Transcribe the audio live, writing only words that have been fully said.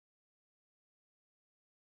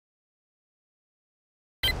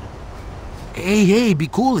Hey, be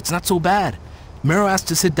cool. It's not so bad. Mero asked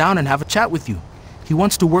to sit down and have a chat with you. He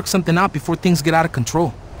wants to work something out before things get out of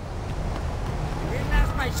control. You didn't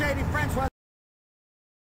ask my shady friends what...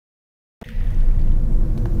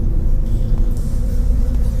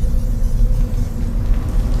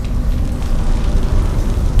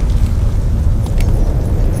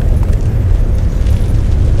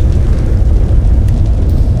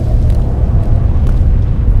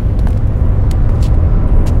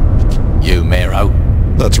 You, Mero?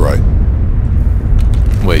 That's right.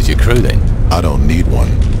 Where's your crew then? I don't need one.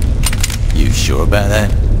 You sure about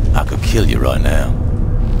that? I could kill you right now.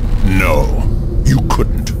 No, you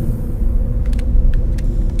couldn't.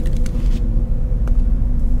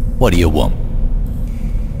 What do you want?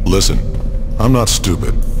 Listen, I'm not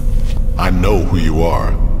stupid. I know who you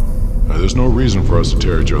are. There's no reason for us to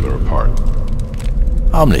tear each other apart.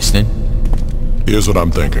 I'm listening. Here's what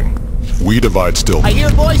I'm thinking. We divide still. I hear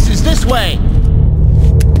voices this way!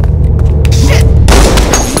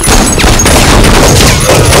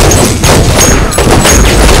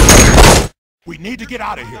 We need to get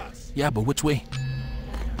out of here. Yeah, but which way?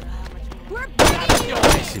 You're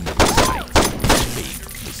messing with mistakes. Big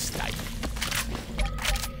mistake.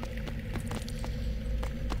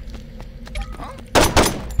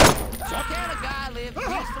 So can a guy live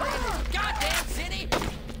peacefully in this goddamn city?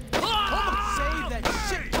 Save that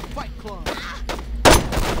shit Fight Club.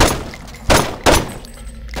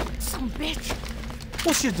 Some bitch.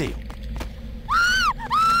 What's your deal?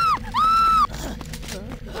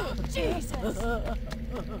 Jesus.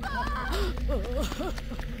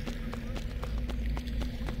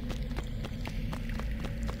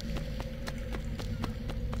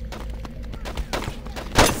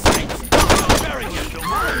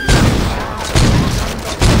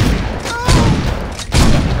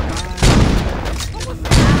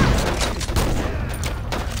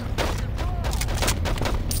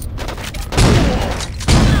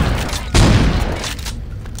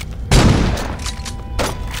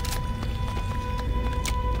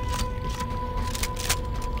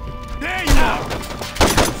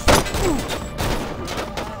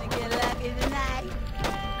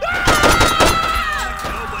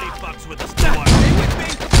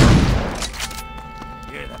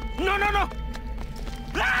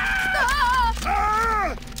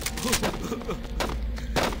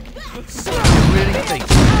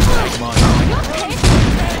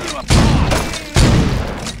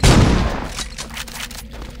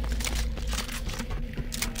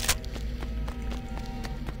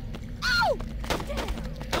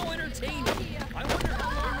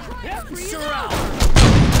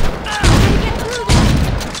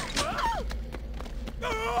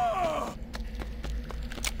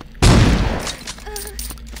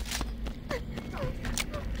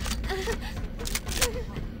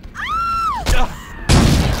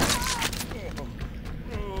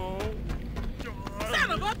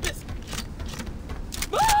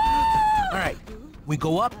 We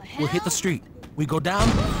go up, we'll hit the street. We go down,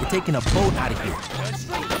 we're taking a boat out of here.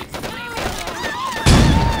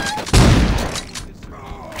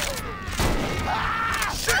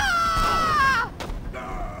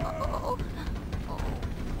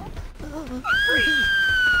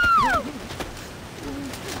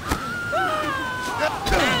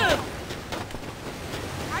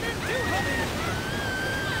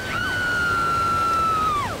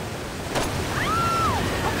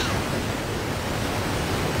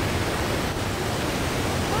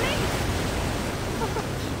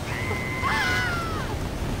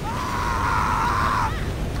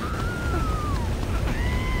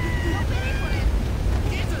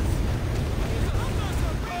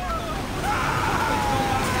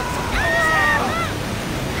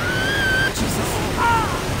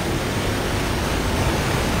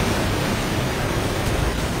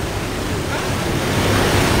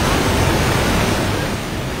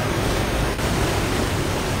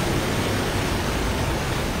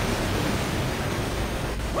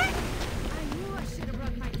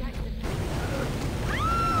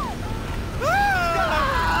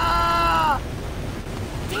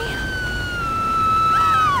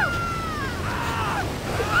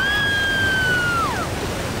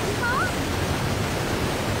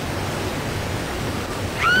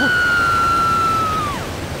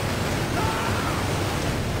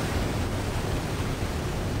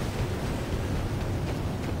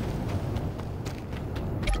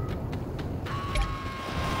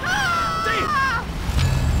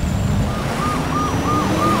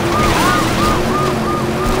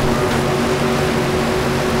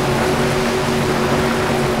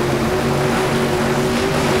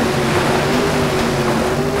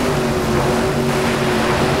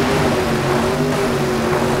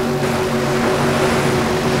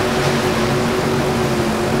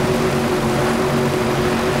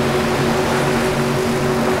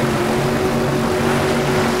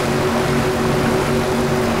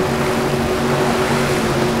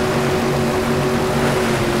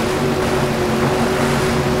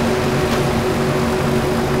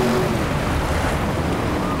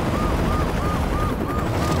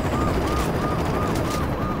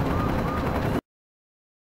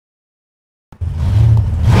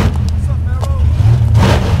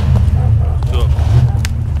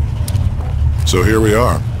 So here we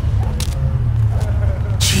are.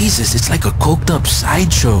 Jesus, it's like a coked up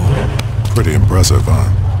sideshow. Pretty impressive,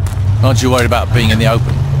 huh? Aren't you worried about being in the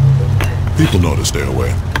open? People know to stay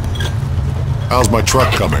away. How's my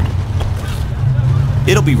truck coming?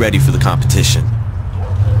 It'll be ready for the competition.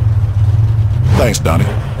 Thanks, Donnie.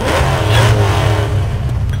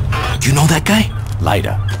 You know that guy?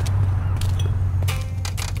 Later.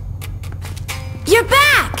 You're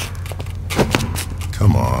back!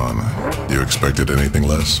 Come on. You expected anything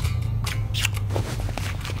less?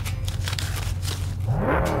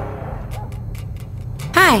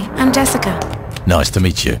 Hi, I'm Jessica. Nice to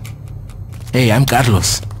meet you. Hey, I'm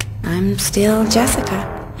Carlos. I'm still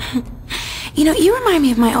Jessica. You know, you remind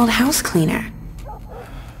me of my old house cleaner.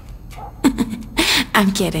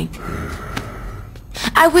 I'm kidding.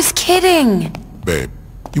 I was kidding! Babe,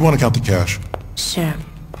 you want to count the cash? Sure.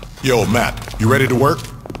 Yo, Matt, you ready to work?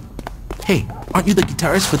 Hey, aren't you the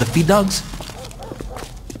guitarist for the Feed Dogs?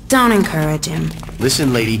 Don't encourage him.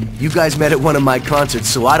 Listen, lady, you guys met at one of my concerts,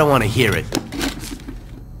 so I don't want to hear it.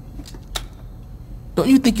 Don't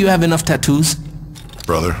you think you have enough tattoos?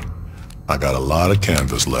 Brother, I got a lot of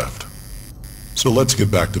canvas left. So let's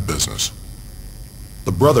get back to business.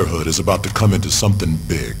 The Brotherhood is about to come into something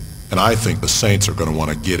big, and I think the Saints are going to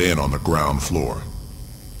want to get in on the ground floor.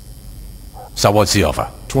 So what's the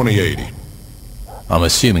offer? 2080. I'm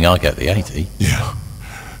assuming I get the 80. Yeah,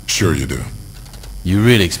 sure you do. You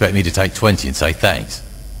really expect me to take 20 and say thanks?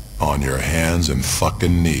 On your hands and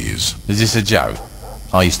fucking knees. Is this a joke?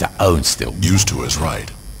 I used to own Still. Used to is right.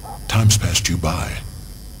 Time's passed you by.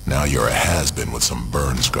 Now you're a has-been with some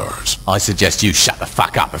burn scars. I suggest you shut the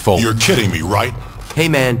fuck up before... You're kidding me, right? Hey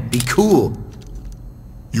man, be cool.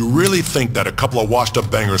 You really think that a couple of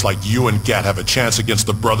washed-up bangers like you and Gat have a chance against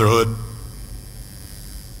the Brotherhood?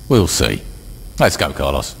 We'll see. Let's go,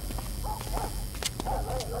 Carlos.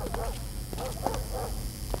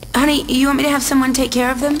 Honey, you want me to have someone take care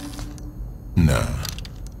of them? Nah.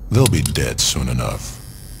 They'll be dead soon enough.